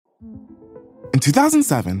In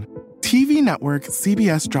 2007, TV network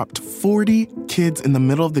CBS dropped 40 kids in the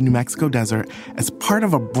middle of the New Mexico desert as part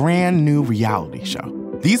of a brand new reality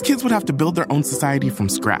show. These kids would have to build their own society from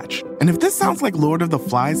scratch. And if this sounds like Lord of the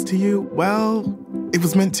Flies to you, well, it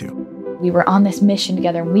was meant to. We were on this mission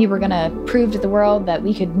together, and we were going to prove to the world that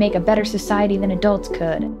we could make a better society than adults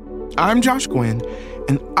could. I'm Josh Gwynn,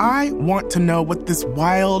 and I want to know what this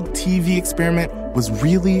wild TV experiment was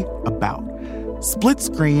really about. Split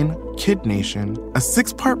Screen, Kid Nation, a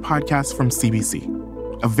 6-part podcast from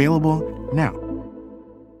CBC. Available now.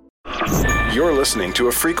 You're listening to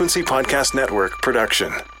a Frequency Podcast Network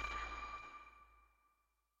production.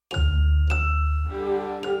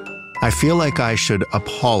 I feel like I should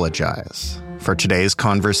apologize for today's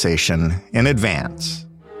conversation in advance.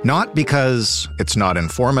 Not because it's not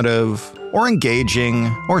informative, or engaging,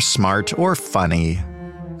 or smart, or funny.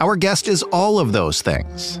 Our guest is all of those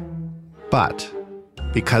things. But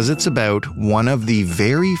because it's about one of the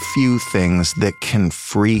very few things that can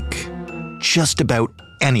freak just about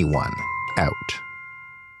anyone out.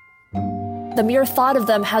 The mere thought of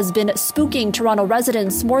them has been spooking Toronto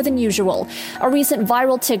residents more than usual. A recent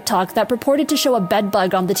viral TikTok that purported to show a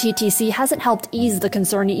bedbug on the TTC hasn't helped ease the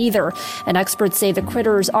concern either, and experts say the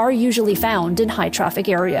critters are usually found in high-traffic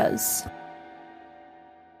areas.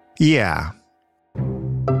 Yeah.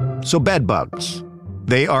 So bedbugs.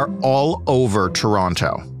 They are all over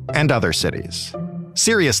Toronto and other cities.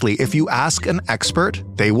 Seriously, if you ask an expert,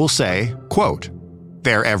 they will say, quote,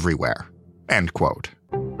 "They're everywhere," end quote.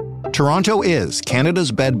 Toronto is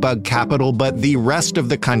Canada's bedbug capital, but the rest of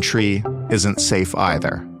the country isn't safe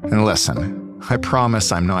either. And listen, I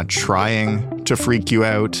promise I'm not trying to freak you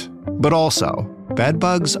out, but also,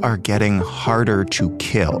 bedbugs are getting harder to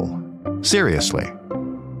kill. Seriously.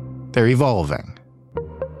 They're evolving.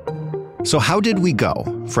 So how did we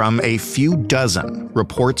go from a few dozen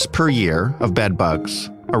reports per year of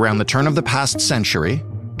bedbugs around the turn of the past century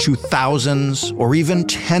to thousands or even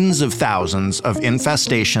tens of thousands of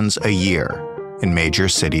infestations a year in major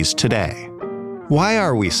cities today? Why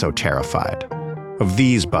are we so terrified of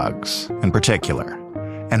these bugs in particular?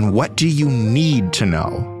 And what do you need to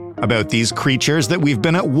know about these creatures that we've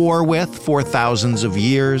been at war with for thousands of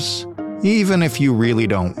years, even if you really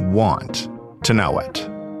don't want to know it?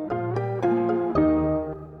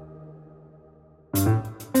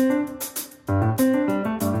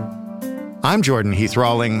 I'm Jordan Heath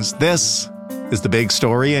Rawlings. This is The Big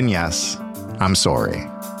Story, and yes, I'm sorry.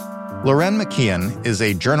 Lauren McKeon is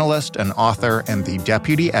a journalist and author and the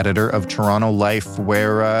deputy editor of Toronto Life,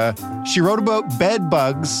 where she wrote about bed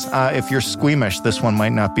bugs. If you're squeamish, this one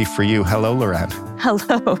might not be for you. Hello, Lauren.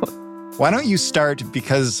 Hello. Why don't you start,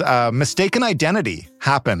 because mistaken identity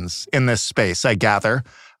happens in this space, I gather.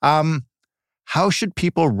 How should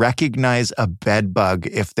people recognize a bed bug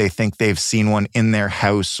if they think they've seen one in their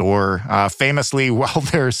house or famously while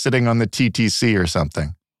they're sitting on the TTC or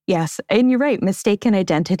something? Yes, and you're right. Mistaken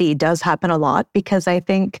identity does happen a lot because I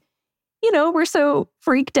think, we're so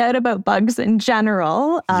freaked out about bugs in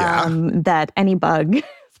general that any bug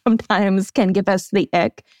sometimes can give us the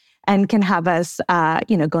ick and can have us,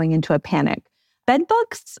 going into a panic. Bed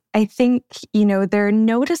bugs, I think, they're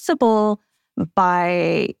noticeable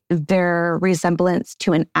by their resemblance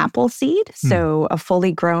to an apple seed. So a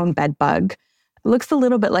fully grown bed bug looks a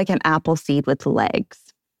little bit like an apple seed with legs.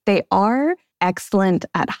 They are excellent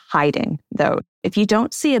at hiding, though. If you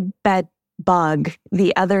don't see a bed bug,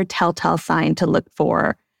 the other telltale sign to look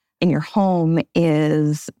for in your home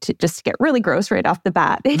is to just get really gross right off the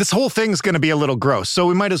bat. This whole thing's going to be a little gross, so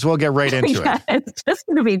we might as well get right into it. It's just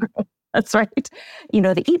going to be gross. That's right.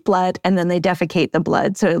 They eat blood and then they defecate the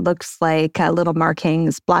blood. So it looks like little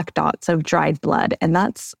markings, black dots of dried blood. And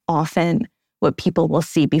that's often what people will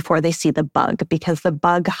see before they see the bug, because the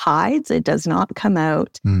bug hides. It does not come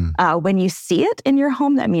out. When you see it in your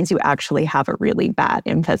home, that means you actually have a really bad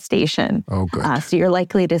infestation. Oh, good. So you're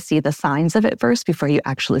likely to see the signs of it first before you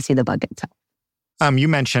actually see the bug itself. You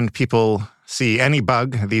mentioned people see any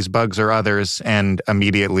bug, these bugs or others, and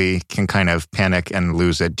immediately can kind of panic and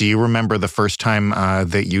lose it. Do you remember the first time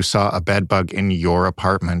that you saw a bed bug in your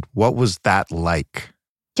apartment? What was that like?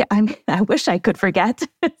 Yeah, I wish I could forget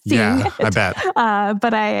seeing it. I bet.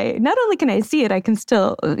 But not only can I see it, I can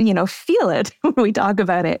still, feel it when we talk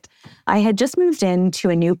about it. I had just moved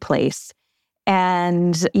into a new place.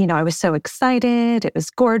 And, I was so excited. It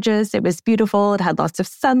was gorgeous. It was beautiful. It had lots of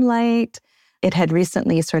sunlight. It had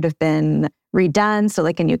recently sort of been redone. So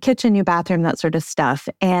like a new kitchen, new bathroom, that sort of stuff.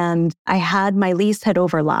 And my lease had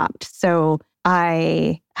overlapped. So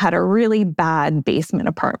I had a really bad basement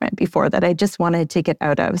apartment before that I just wanted to get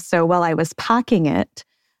out of. So while I was packing it,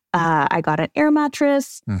 I got an air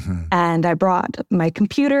mattress and I brought my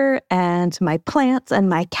computer and my plants and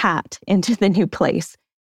my cat into the new place.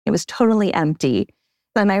 It was totally empty.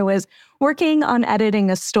 Then I was working on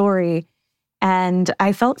editing a story and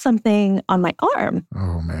I felt something on my arm.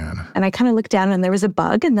 Oh, man. And I kind of looked down and there was a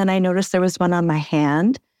bug. And then I noticed there was one on my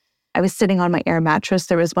hand. I was sitting on my air mattress.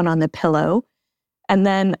 There was one on the pillow. And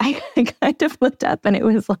then I kind of looked up and it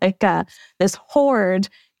was like this horde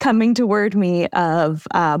coming toward me of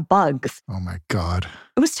bugs. Oh, my God.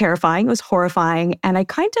 It was terrifying. It was horrifying. And I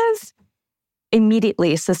kind of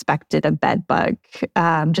immediately suspected a bed bug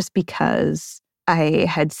just because I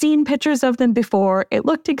had seen pictures of them before. It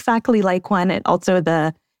looked exactly like one. And also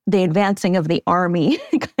the advancing of the army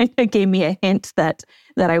kind of gave me a hint that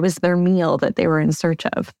I was their meal that they were in search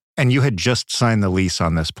of. And you had just signed the lease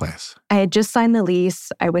on this place. I had just signed the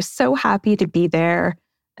lease. I was so happy to be there.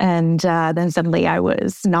 And then suddenly I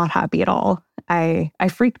was not happy at all. I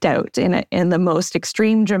freaked out in the most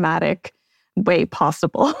extreme dramatic way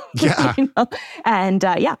possible. Yeah. And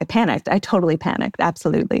I panicked. I totally panicked.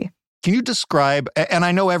 Absolutely. Can you describe, and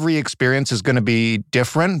I know every experience is going to be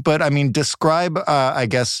different, but I mean, describe, I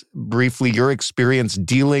guess, briefly your experience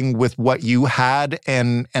dealing with what you had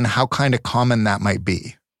and how kind of common that might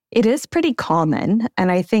be. It is pretty common.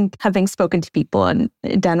 And I think having spoken to people and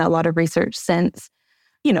done a lot of research since,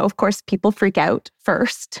 of course, people freak out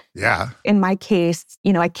first. Yeah. In my case,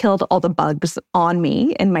 I killed all the bugs on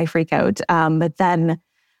me in my freak out. But then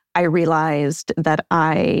I realized that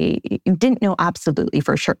I didn't know absolutely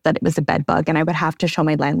for sure that it was a bed bug and I would have to show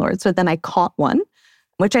my landlord. So then I caught one,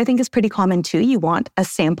 which I think is pretty common too. You want a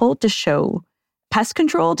sample to show pest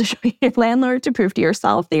control, to show your landlord, to prove to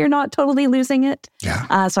yourself that you're not totally losing it.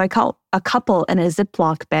 Yeah. So I caught a couple in a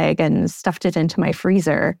Ziploc bag and stuffed it into my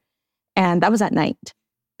freezer. And that was at night.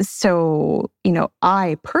 So,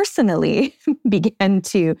 I personally began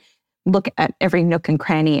to look at every nook and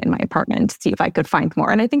cranny in my apartment to see if I could find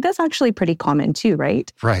more. And I think that's actually pretty common too,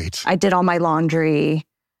 right? Right. I did all my laundry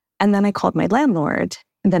and then I called my landlord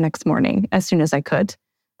the next morning as soon as I could.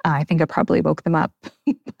 I think I probably woke them up,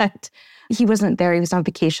 but he wasn't there. He was on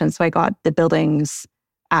vacation. So I got the building's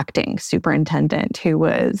acting superintendent who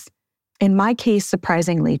was, in my case,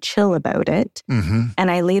 surprisingly chill about it. Mm-hmm. And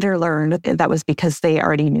I later learned that was because they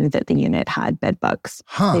already knew that the unit had bed bugs.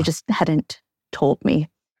 Huh. They just hadn't told me.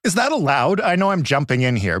 Is that allowed? I know I'm jumping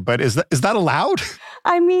in here, but is that allowed?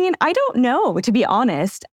 I mean, I don't know, to be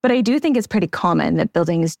honest, but I do think it's pretty common that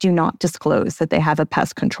buildings do not disclose that they have a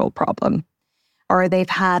pest control problem. Or they've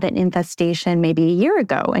had an infestation maybe a year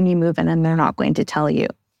ago and you move in and they're not going to tell you.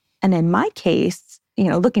 And in my case,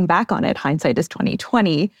 looking back on it, hindsight is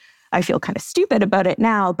 20/20. I feel kind of stupid about it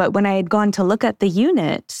now, but when I had gone to look at the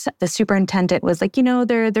unit, the superintendent was like,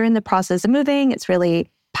 they're in the process of moving. It's really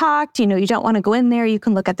packed. You don't want to go in there. You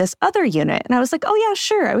can look at this other unit. And I was like, oh yeah,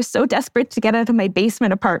 sure. I was so desperate to get out of my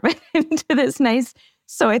basement apartment into this nice.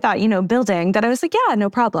 So I thought, building that I was like, yeah, no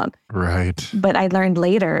problem. Right. But I learned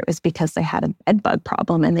later it was because they had a bed bug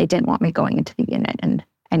problem and they didn't want me going into the unit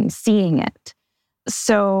and seeing it.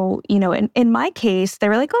 So, in my case, they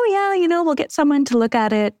were like, oh yeah, we'll get someone to look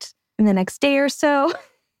at it in the next day or so.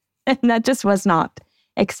 And that just was not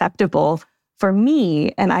acceptable for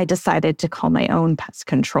me. And I decided to call my own pest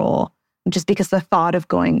control just because the thought of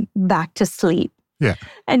going back to sleep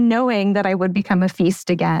and knowing that I would become a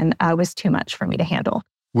feast again was too much for me to handle.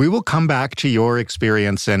 We will come back to your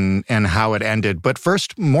experience and how it ended. But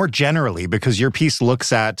first, more generally, because your piece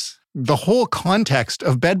looks at the whole context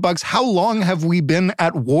of bed bugs, how long have we been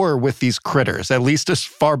at war with these critters, at least as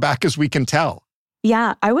far back as we can tell?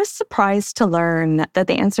 Yeah, I was surprised to learn that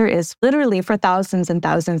the answer is literally for thousands and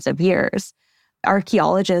thousands of years.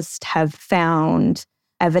 Archaeologists have found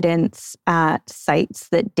evidence at sites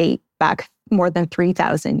that date back more than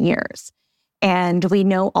 3,000 years. And we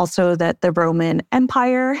know also that the Roman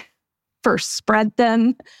Empire first spread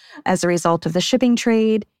them as a result of the shipping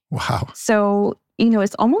trade. Wow. So,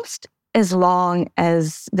 it's almost as long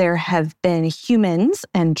as there have been humans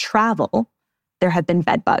and travel, there have been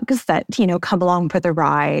bed bugs that, come along for the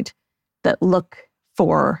ride that look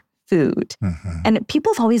for food. Mm-hmm. And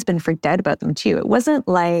people have always been freaked out about them too. It wasn't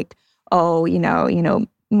like,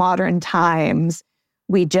 modern times,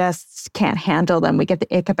 we just can't handle them. We get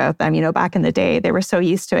the ick about them. Back in the day, they were so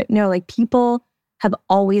used to it. No, people have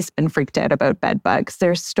always been freaked out about bed bugs.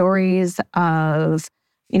 There's stories of,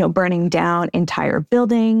 burning down entire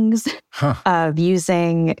buildings, of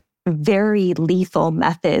using very lethal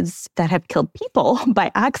methods that have killed people by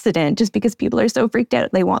accident just because people are so freaked out.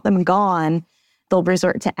 They want them gone. They'll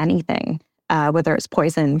resort to anything, whether it's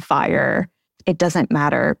poison, fire. It doesn't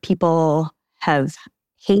matter. People have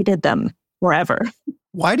hated them wherever.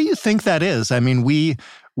 Why do you think that is? I mean, we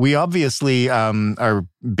obviously are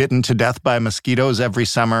bitten to death by mosquitoes every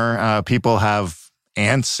summer. People have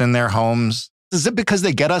ants in their homes. Is it because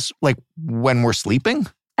they get us like when we're sleeping?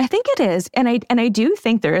 I think it is. And I do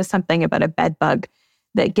think there is something about a bed bug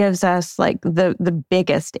that gives us like the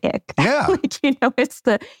biggest ick. Yeah. Like, it's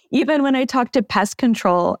even when I talked to pest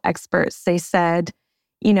control experts, they said,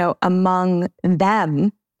 among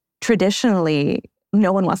them, traditionally,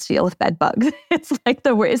 no one wants to deal with bed bugs. It's like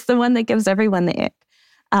it's the one that gives everyone the ick.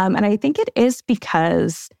 And I think it is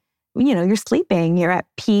because, you're sleeping, you're at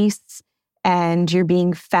peace, and you're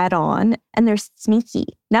being fed on, and they're sneaky.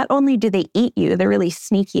 Not only do they eat you, they're really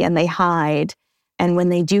sneaky and they hide. And when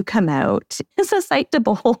they do come out, it's a sight to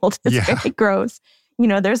behold. It's very gross.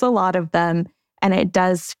 There's a lot of them, and it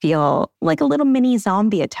does feel like a little mini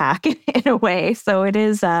zombie attack in a way. So it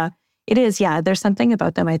is, there's something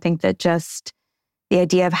about them, I think, that just the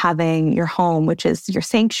idea of having your home, which is your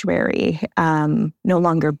sanctuary, no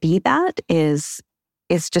longer be that is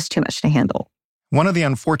just too much to handle. One of the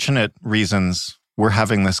unfortunate reasons we're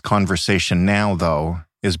having this conversation now, though,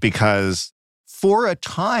 is because for a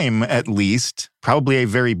time, at least, probably a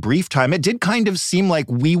very brief time, it did kind of seem like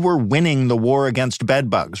we were winning the war against bed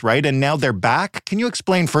bugs, right? And now they're back. Can you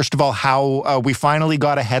explain, first of all, how we finally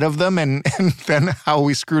got ahead of them and then how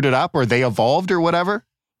we screwed it up or they evolved or whatever?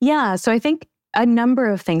 Yeah, so I think a number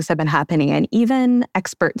of things have been happening, and even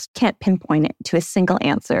experts can't pinpoint it to a single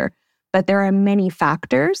answer. But there are many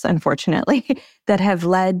factors, unfortunately, that have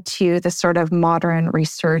led to the sort of modern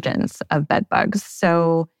resurgence of bed bugs.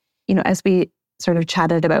 So, as we sort of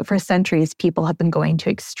chatted about for centuries, people have been going to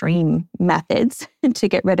extreme methods to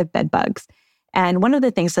get rid of bed bugs. And one of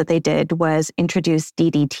the things that they did was introduce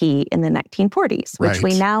DDT in the 1940s, which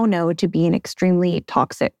we now know to be an extremely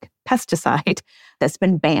toxic pesticide that's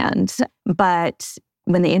been banned. But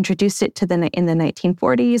when they introduced it in the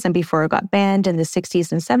 1940s and before it got banned in the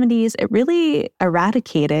 60s and 70s, it really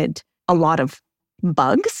eradicated a lot of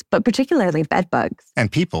bugs, but particularly bed bugs.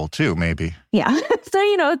 And people too, maybe. Yeah.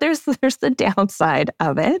 So, there's the downside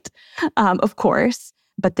of it, of course.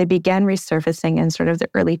 But they began resurfacing in sort of the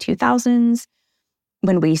early 2000s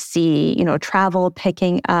when we see, travel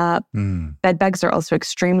picking up. Bed bugs are also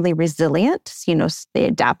extremely resilient. They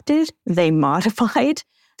adapted, they modified.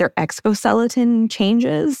 Their exoskeleton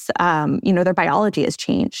changes. Their biology has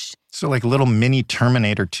changed. So like little mini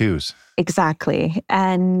Terminator 2s. Exactly.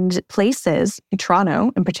 And places,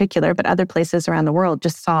 Toronto in particular, but other places around the world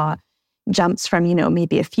just saw jumps from,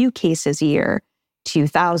 maybe a few cases a year to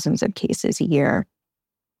thousands of cases a year.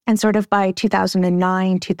 And sort of by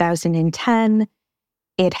 2009, 2010,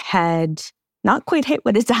 it had not quite hit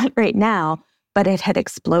what it's at right now, but it had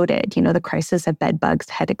exploded. The crisis of bed bugs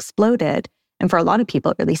had exploded. And for a lot of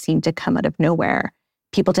people, it really seemed to come out of nowhere.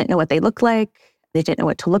 People didn't know what they looked like. They didn't know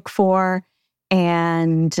what to look for.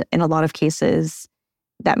 And in a lot of cases,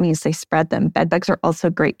 that means they spread them. Bed bugs are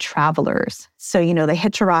also great travelers. So, they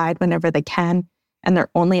hitch a ride whenever they can. And their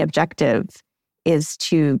only objective is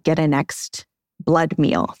to get a next blood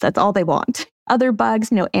meal. That's all they want. Other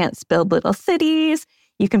bugs, ants build little cities.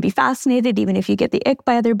 You can be fascinated even if you get the ick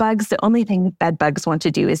by other bugs. The only thing bed bugs want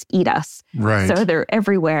to do is eat us. Right. So they're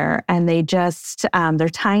everywhere, and they just, they're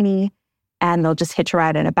tiny, and they'll just hitch a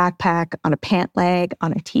ride in a backpack, on a pant leg,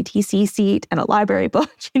 on a TTC seat, and a library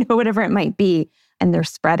book, whatever it might be. And they're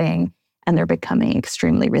spreading, and they're becoming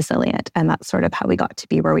extremely resilient. And that's sort of how we got to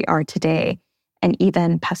be where we are today. And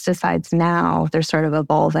even pesticides now, they're sort of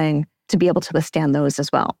evolving to be able to withstand those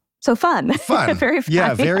as well. So fun. Very fun.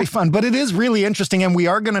 Yeah, very fun. But it is really interesting. And we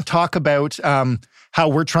are going to talk about how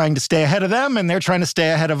we're trying to stay ahead of them and they're trying to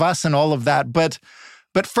stay ahead of us and all of that. But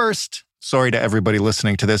first, sorry to everybody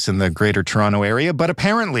listening to this in the greater Toronto area, but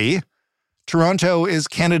apparently Toronto is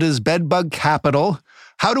Canada's bedbug capital.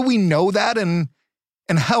 How do we know that? And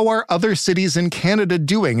how are other cities in Canada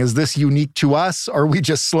doing? Is this unique to us? Are we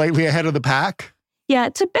just slightly ahead of the pack? Yeah,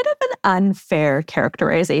 it's a bit of an unfair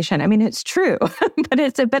characterization. I mean, it's true, but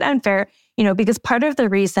it's a bit unfair, because part of the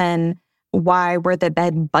reason why we're the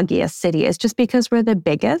bed buggiest city is just because we're the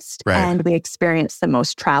biggest and we experience the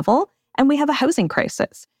most travel and we have a housing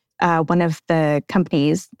crisis. One of the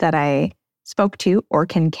companies that I spoke to,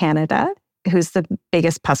 Orkin Canada, who's the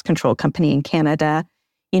biggest pest control company in Canada,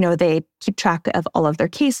 they keep track of all of their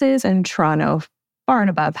cases, and Toronto, far and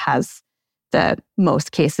above, has the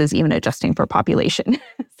most cases, even adjusting for population.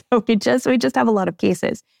 So we just have a lot of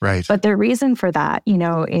cases. Right. But the reason for that,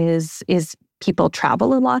 is people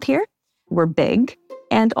travel a lot here. We're big.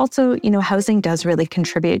 And also, housing does really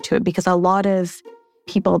contribute to it, because a lot of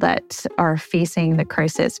people that are facing the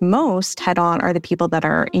crisis most head on are the people that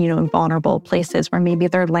are, in vulnerable places where maybe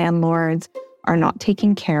their landlords are not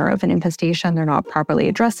taking care of an infestation. They're not properly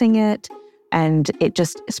addressing it. And it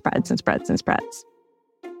just spreads and spreads and spreads.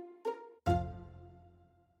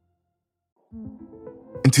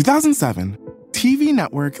 In 2007, TV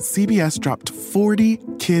network CBS dropped 40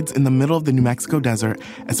 kids in the middle of the New Mexico desert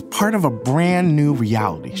as part of a brand new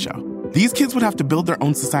reality show. These kids would have to build their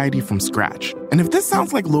own society from scratch. And if this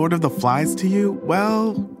sounds like Lord of the Flies to you,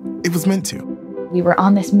 well, it was meant to. We were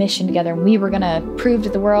on this mission together, and we were going to prove to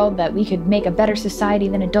the world that we could make a better society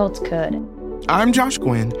than adults could. I'm Josh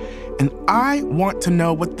Gwynn, and I want to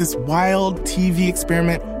know what this wild TV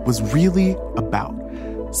experiment was really about.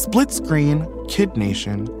 Split Screen, Kid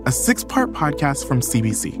Nation, a 6-part podcast from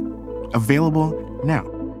CBC. Available now.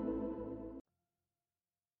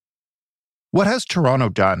 What has Toronto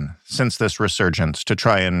done since this resurgence to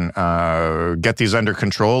try and get these under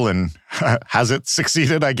control? And has it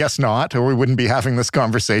succeeded? I guess not, or we wouldn't be having this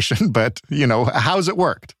conversation. But, how's it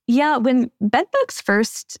worked? Yeah, when bedbugs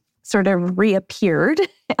first sort of reappeared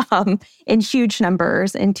in huge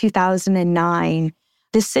numbers in 2009,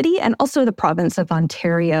 the city and also the province of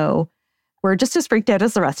Ontario were just as freaked out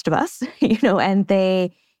as the rest of us, and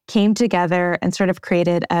they came together and sort of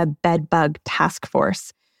created a bedbug task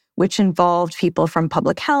force, which involved people from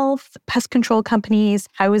public health, pest control companies,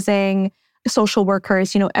 housing, social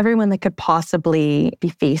workers, everyone that could possibly be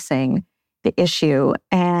facing the issue.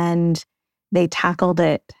 And they tackled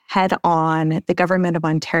it head on. The government of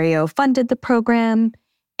Ontario funded the program.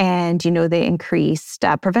 And, they increased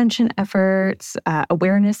prevention efforts,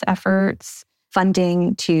 awareness efforts,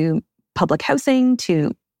 funding to public housing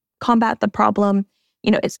to combat the problem.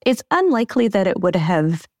 It's unlikely that it would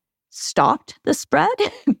have stopped the spread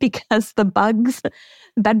because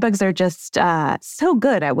bedbugs are just so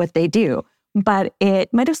good at what they do. But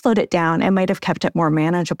it might have slowed it down. It might have kept it more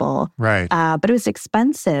manageable. Right. But it was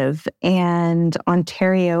expensive. And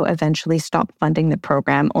Ontario eventually stopped funding the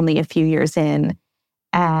program only a few years in.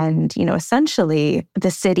 And, essentially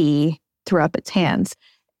the city threw up its hands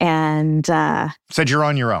and said you're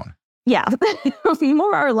on your own. Yeah,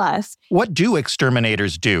 more or less. What do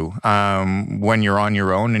exterminators do when you're on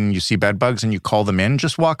your own and you see bedbugs and you call them in?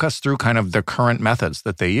 Just walk us through kind of the current methods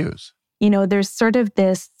that they use. There's sort of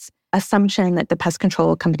this assumption that the pest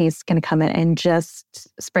control companies can come in and just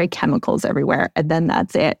spray chemicals everywhere, and then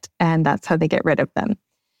that's it. And that's how they get rid of them.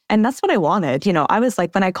 And that's what I wanted. I was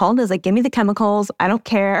like, when I called, I was like, give me the chemicals. I don't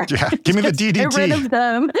care. Yeah, give me the DDT. Get rid of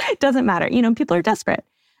them. It doesn't matter. People are desperate.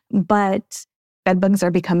 But bedbugs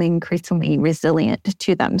are becoming increasingly resilient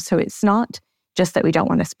to them. So it's not just that we don't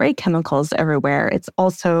want to spray chemicals everywhere. It's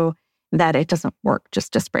also that it doesn't work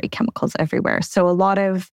just to spray chemicals everywhere. So a lot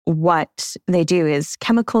of what they do is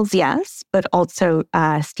chemicals, yes, but also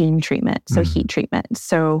steam treatment, so heat treatment.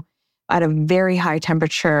 So at a very high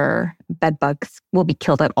temperature, bedbugs will be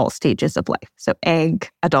killed at all stages of life. So egg,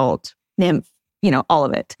 adult, nymph, all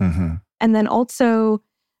of it. Mm-hmm. And then also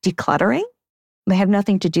decluttering. They have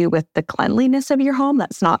nothing to do with the cleanliness of your home.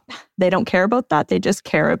 They don't care about that. They just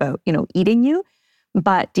care about, eating you.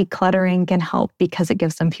 But decluttering can help because it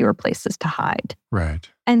gives them fewer places to hide. Right.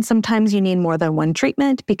 And sometimes you need more than one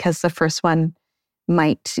treatment because the first one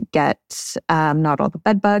might get not all the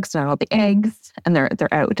bed bugs, not all the eggs, and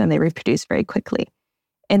they're out and they reproduce very quickly.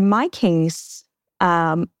 In my case,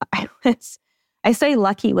 I say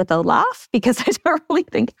lucky with a laugh because I don't really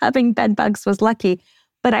think having bed bugs was lucky,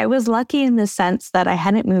 but I was lucky in the sense that I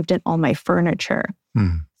hadn't moved in all my furniture.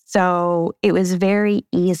 So it was very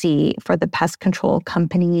easy for the pest control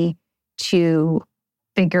company to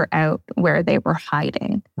figure out where they were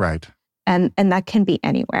hiding. Right. And that can be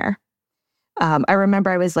anywhere. I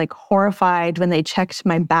remember I was like horrified when they checked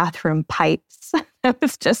my bathroom pipes. I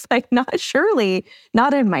was just like,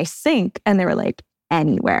 not in my sink. And they were like,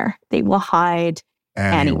 anywhere. They will hide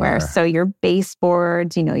anywhere. So your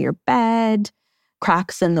baseboards, your bed,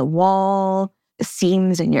 cracks in the wall,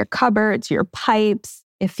 seams in your cupboards, your pipes.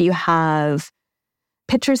 If you have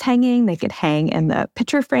pictures hanging, they could hang in the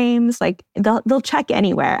picture frames. Like they'll check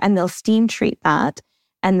anywhere and they'll steam treat that.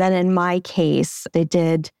 And then in my case, they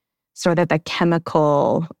did sort of a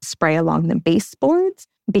chemical spray along the baseboards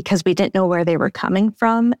because we didn't know where they were coming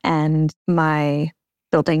from. And my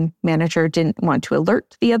building manager didn't want to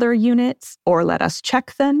alert the other units or let us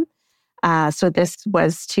check them. So this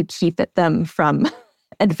was to keep them from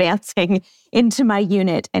advancing into my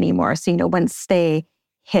unit anymore. So, once they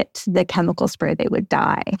hit the chemical spray, they would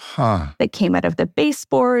die. That came out of the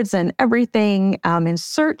baseboards and everything in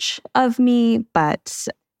search of me. But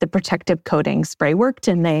the protective coating spray worked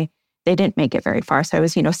and they didn't make it very far. So I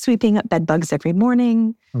was, sweeping up bed bugs every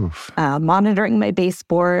morning, monitoring my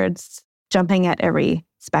baseboards, jumping at every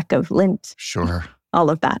speck of lint. Sure.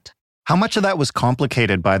 All of that. How much of that was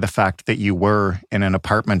complicated by the fact that you were in an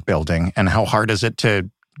apartment building, and how hard is it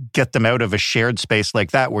to get them out of a shared space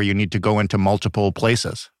like that where you need to go into multiple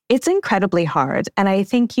places? It's incredibly hard. And I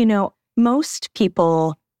think, most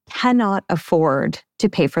people cannot afford to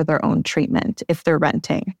pay for their own treatment if they're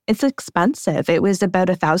renting. It's expensive. It was about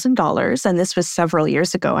 $1,000, and this was several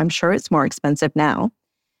years ago. I'm sure it's more expensive now.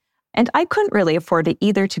 And I couldn't really afford it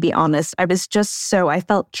either, to be honest. I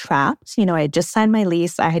felt trapped. I had just signed my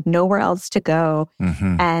lease. I had nowhere else to go.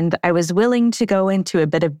 Mm-hmm. And I was willing to go into a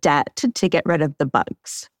bit of debt to get rid of the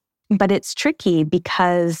bugs. But it's tricky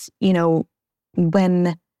because,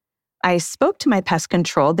 when I spoke to my pest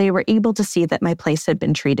control, they were able to see that my place had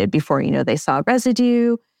been treated before. They saw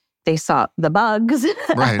residue, they saw the bugs.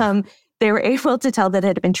 Right. They were able to tell that it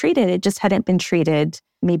had been treated. It just hadn't been treated.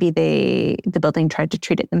 Maybe the building tried to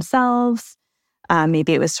treat it themselves.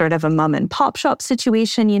 Maybe it was sort of a mom and pop shop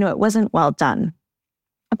situation. It wasn't well done,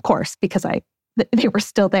 of course, because they were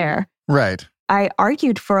still there. Right. I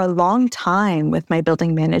argued for a long time with my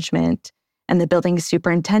building management and the building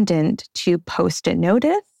superintendent to post a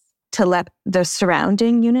notice to let the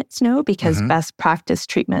surrounding units know, because mm-hmm. best practice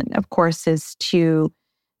treatment, of course, is to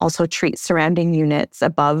also treat surrounding units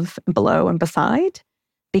above, below, and beside,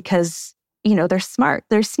 because, they're smart,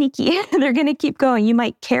 they're sneaky, they're going to keep going. You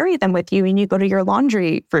might carry them with you when you go to your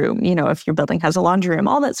laundry room, if your building has a laundry room,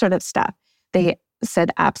 all that sort of stuff. They said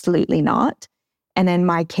absolutely not. And in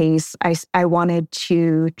my case, I wanted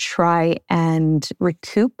to try and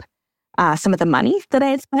recoup some of the money that I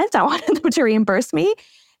had spent. I wanted them to reimburse me.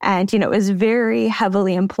 And, it was very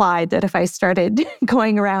heavily implied that if I started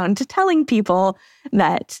going around telling people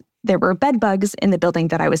that there were bed bugs in the building,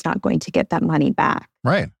 that I was not going to get that money back.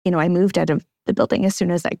 Right. I moved out of the building as soon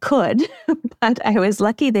as I could, but I was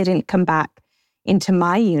lucky they didn't come back into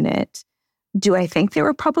my unit. Do I think they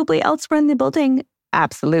were probably elsewhere in the building?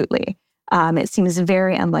 Absolutely. It seems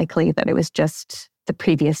very unlikely that it was just the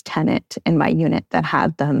previous tenant in my unit that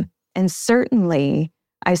had them. And certainly,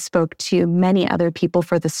 I spoke to many other people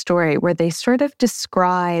for the story where they sort of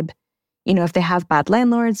describe, if they have bad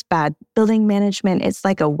landlords, bad building management, it's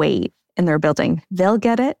like a wave in their building. They'll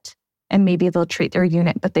get it, and maybe they'll treat their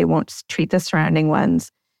unit, but they won't treat the surrounding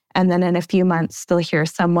ones. And then in a few months, they'll hear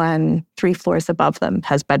someone 3 floors above them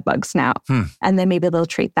has bed bugs now. And then maybe they'll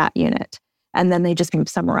treat that unit. And then they just move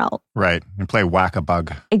somewhere else. Right. And play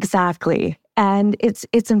whack-a-bug. Exactly. And it's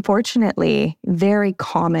unfortunately very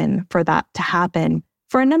common for that to happen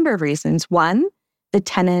for a number of reasons. One, the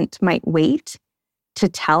tenant might wait to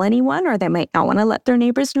tell anyone, or they might not want to let their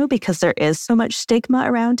neighbors know because there is so much stigma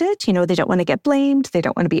around it. They don't want to get blamed. They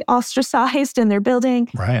don't want to be ostracized in their building.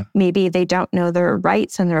 Right. Maybe they don't know their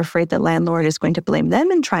rights and they're afraid the landlord is going to blame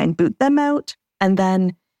them and try and boot them out. And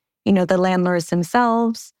then, the landlords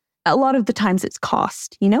themselves, a lot of the times it's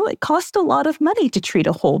cost. It costs a lot of money to treat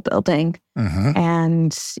a whole building. Mm-hmm.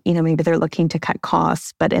 And, maybe they're looking to cut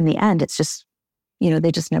costs, but in the end, it's just,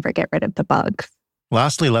 they just never get rid of the bug.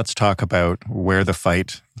 Lastly, let's talk about where the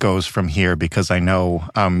fight goes from here, because I know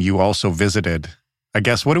you also visited, I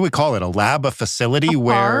guess, what do we call it? A lab, a facility,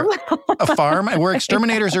 a farm, where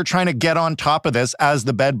exterminators are trying to get on top of this as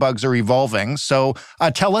the bed bugs are evolving. So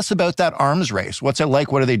tell us about that arms race. What's it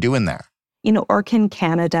like? What are they doing there? Orkin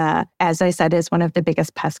Canada, as I said, is one of the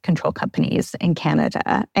biggest pest control companies in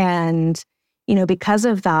Canada. And, because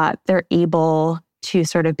of that, they're able to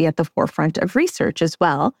sort of be at the forefront of research as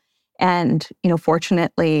well. And,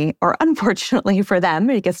 fortunately or unfortunately for them,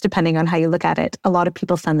 I guess depending on how you look at it, a lot of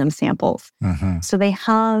people send them samples. Mm-hmm. So they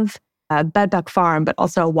have a bedbug farm, but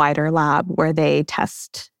also a wider lab where they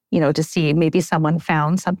test, to see maybe someone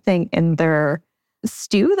found something in their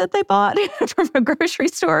stew that they bought from a grocery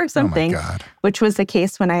store or something, which was the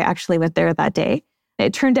case when I actually went there that day.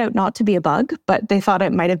 It turned out not to be a bug, but they thought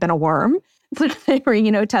it might have been a worm. So they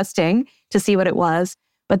were, testing to see what it was.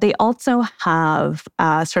 But they also have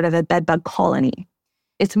sort of a bedbug colony.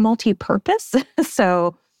 It's multi-purpose.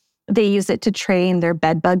 So they use it to train their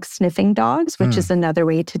bedbug sniffing dogs, which is another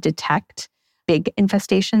way to detect big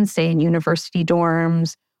infestations, say in university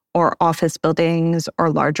dorms or office buildings or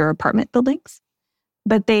larger apartment buildings.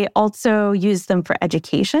 But they also use them for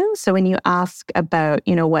education. So when you ask about,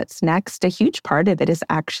 what's next, a huge part of it is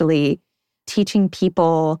actually teaching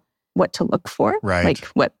people what to look for, like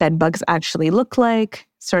what bed bugs actually look like,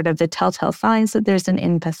 sort of the telltale signs that there's an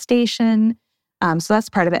infestation. So that's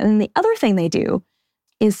part of it. And then the other thing they do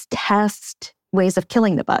is test ways of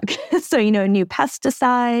killing the bug. So, new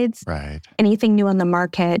pesticides, anything new on the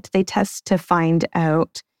market, they test to find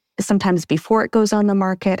out sometimes before it goes on the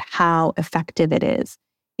market, how effective it is.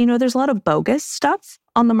 There's a lot of bogus stuff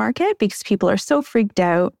on the market because people are so freaked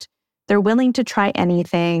out. They're willing to try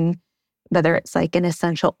anything. whether it's like an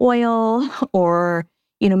essential oil or,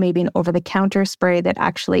 maybe an over-the-counter spray that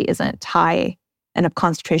actually isn't high enough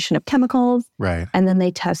concentration of chemicals. Right. And then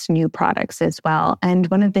they test new products as well. And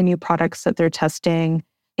one of the new products that they're testing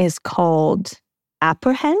is called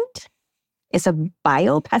Apprehend. It's a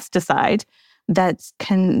biopesticide that's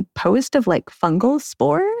composed of like fungal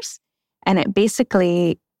spores. And it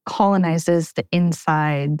basically colonizes the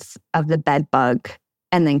insides of the bed bug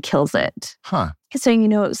and then kills it. Huh.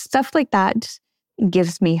 So, stuff like that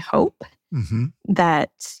gives me hope that,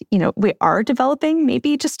 we are developing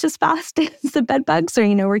maybe just as fast as the bed bugs or,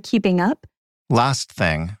 we're keeping up. Last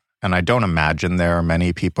thing, and I don't imagine there are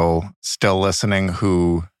many people still listening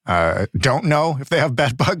who don't know if they have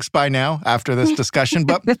bed bugs by now after this discussion,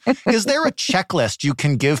 but is there a checklist you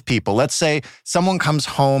can give people? Let's say someone comes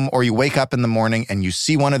home or you wake up in the morning and you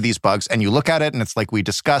see one of these bugs and you look at it and it's like we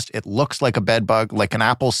discussed, it looks like a bed bug, like an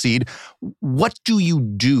apple seed. What do you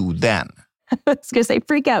do then? I was going to say,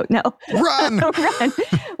 freak out. No. Run! Run.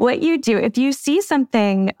 What you do, if you see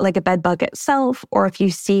something like a bed bug itself, or if you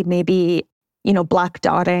see maybe, black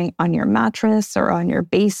dotting on your mattress or on your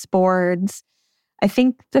baseboards, I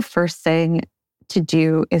think the first thing to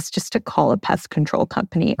do is just to call a pest control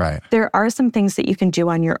company. Right. There are some things that you can do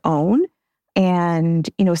on your own. And,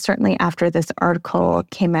 certainly after this article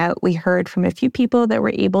came out, we heard from a few people that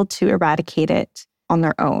were able to eradicate it on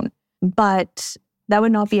their own. But that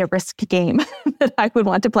would not be a risk game that I would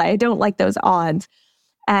want to play. I don't like those odds.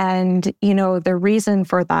 And, the reason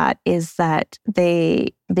for that is that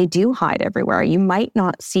they do hide everywhere. You might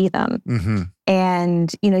not see them. Mm-hmm.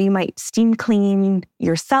 And, you might steam clean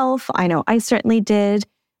yourself. I know I certainly did,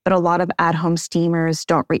 but a lot of at-home steamers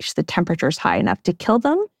don't reach the temperatures high enough to kill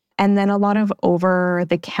them. And then a lot of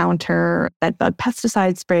over-the-counter bedbug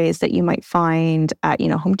pesticide sprays that you might find at,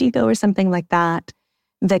 Home Depot or something like that,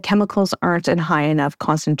 the chemicals aren't in high enough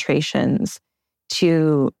concentrations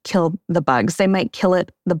to kill the bugs. They might kill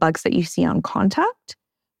the bugs that you see on contact,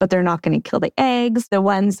 but they're not going to kill the eggs, the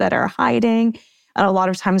ones that are hiding. And a lot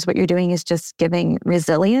of times what you're doing is just giving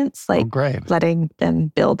resilience, like letting them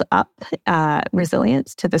build up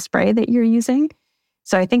resilience to the spray that you're using.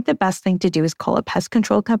 So I think the best thing to do is call a pest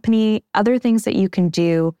control company. Other things that you can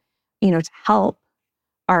do, to help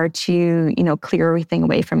are to, clear everything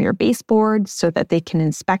away from your baseboard so that they can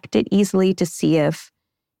inspect it easily to see if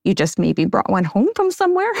you just maybe brought one home from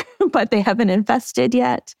somewhere, but they haven't infested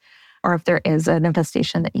yet, or if there is an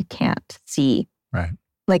infestation that you can't see. Right.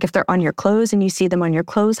 Like if they're on your clothes and you see them on your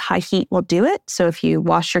clothes, high heat will do it. So if you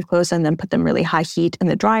wash your clothes and then put them really high heat in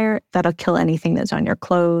the dryer, that'll kill anything that's on your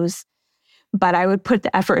clothes. But I would put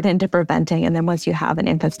the effort into preventing. And then once you have an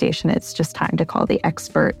infestation, it's just time to call the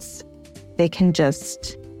experts. They can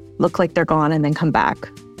just look like they're gone and then come back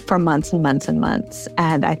for months and months and months.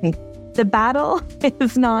 And I think the battle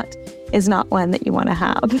is not one that you want to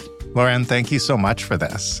have. Lauren, thank you so much for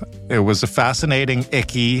this. It was a fascinating,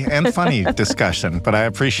 icky, and funny discussion, but I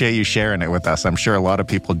appreciate you sharing it with us. I'm sure a lot of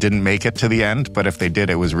people didn't make it to the end, but if they did,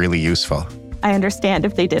 it was really useful. I understand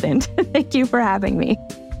if they didn't. Thank you for having me.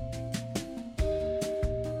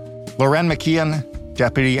 Lauren McKeon,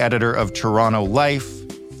 deputy editor of Toronto Life,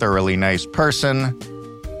 thoroughly nice person,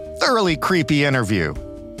 thoroughly creepy interview.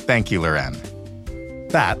 Thank you, Lauren.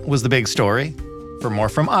 That was The Big Story. For more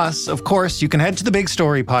from us, of course, you can head to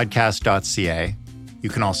thebigstorypodcast.ca. You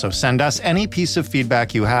can also send us any piece of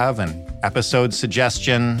feedback you have, an episode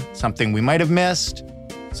suggestion, something we might have missed,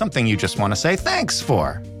 something you just want to say thanks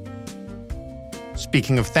for.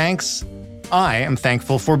 Speaking of thanks, I am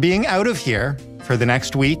thankful for being out of here for the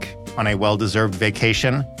next week on a well-deserved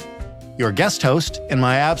vacation. Your guest host in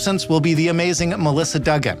my absence will be the amazing Melissa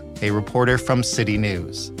Duggan, a reporter from City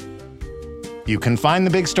News. You can find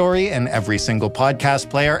The Big Story in every single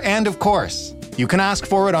podcast player, and of course, you can ask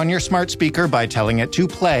for it on your smart speaker by telling it to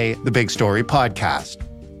play The Big Story podcast,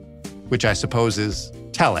 which I suppose is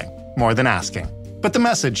telling more than asking. But the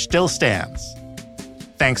message still stands.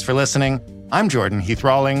 Thanks for listening. I'm Jordan Heath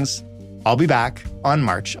Rawlings. I'll be back on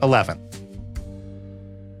March 11th.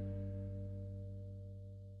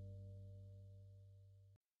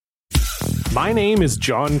 My name is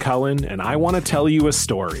John Cullen, and I want to tell you a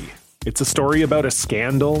story. It's a story about a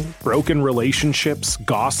scandal, broken relationships,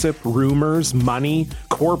 gossip, rumors, money,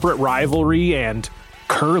 corporate rivalry, and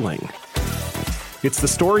curling. It's the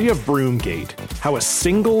story of Broomgate, how a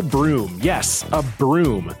single broom, yes, a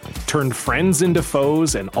broom, turned friends into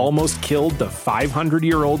foes and almost killed the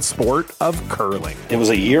 500-year-old sport of curling. It was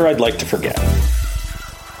a year I'd like to forget.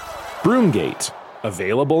 Broomgate,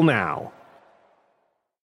 available now.